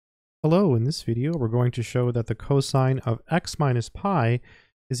Hello, in this video we're going to show that the cosine of x minus pi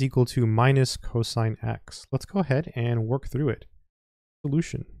is equal to minus cosine x. Let's go ahead and work through it.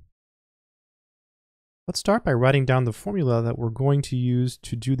 Solution. Let's start by writing down the formula that we're going to use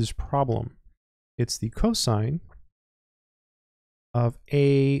to do this problem. It's the cosine of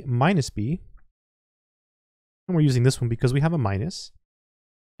a minus b, and we're using this one because we have a minus,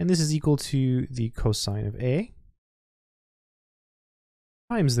 and this is equal to the cosine of a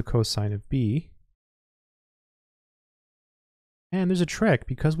times the cosine of b. And there's a trick.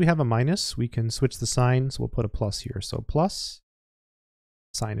 Because we have a minus, we can switch the signs. We'll put a plus here. So plus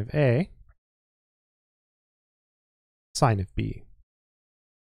sine of a, sine of b.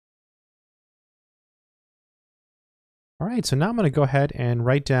 All right, so now I'm going to go ahead and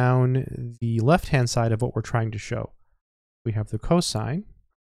write down the left-hand side of what we're trying to show. We have the cosine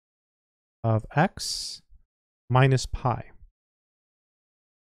of x minus pi.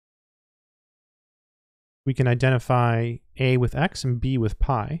 We can identify a with x and b with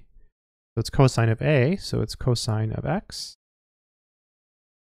pi. So it's cosine of a, so it's cosine of x.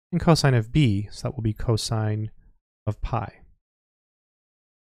 And cosine of b, so that will be cosine of pi.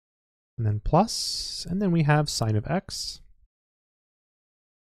 And then plus, and then we have sine of x.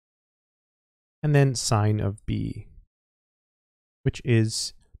 And then sine of b, which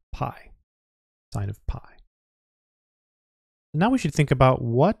is pi, sine of pi. Now we should think about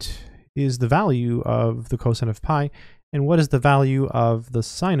what is the value of the cosine of pi, and what is the value of the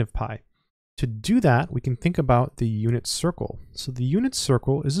sine of pi. To do that, we can think about the unit circle. So the unit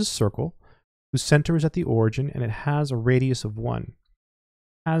circle is a circle whose center is at the origin, and it has a radius of 1.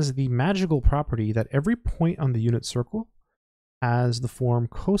 It has the magical property that every point on the unit circle has the form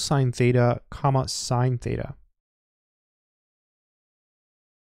cosine theta comma sine theta.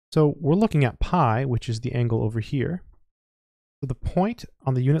 So we're looking at pi, which is the angle over here. So the point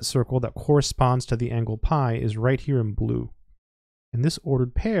on the unit circle that corresponds to the angle pi is right here in blue. And this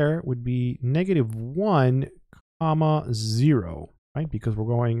ordered pair would be -1, 0, right? Because we're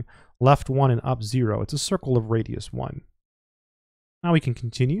going left 1 and up 0. It's a circle of radius 1. Now we can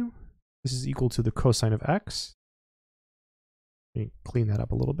continue. This is equal to the cosine of x. Let me clean that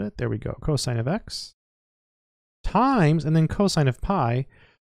up a little bit. There we go. Cosine of x times, and then cosine of pi.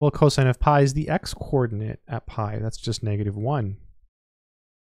 Well, cosine of pi is the x-coordinate at pi. That's just -1.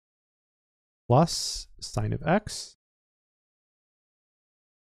 Plus sine of x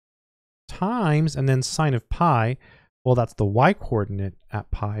times, and then sine of pi. Well, that's the y-coordinate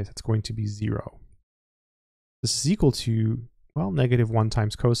at pi. That's going to be 0. This is equal to, well, -1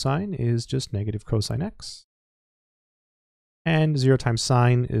 times cosine is just negative cosine x. And 0 times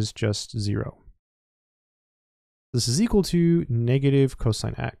sine is just 0. This is equal to negative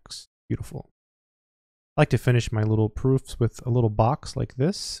cosine x. Beautiful. I like to finish my little proofs with a little box like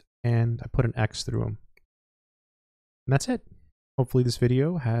this, and I put an X through them. And that's it. Hopefully this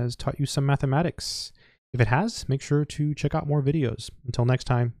video has taught you some mathematics. If it has, make sure to check out more videos. Until next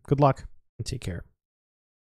time, good luck and take care.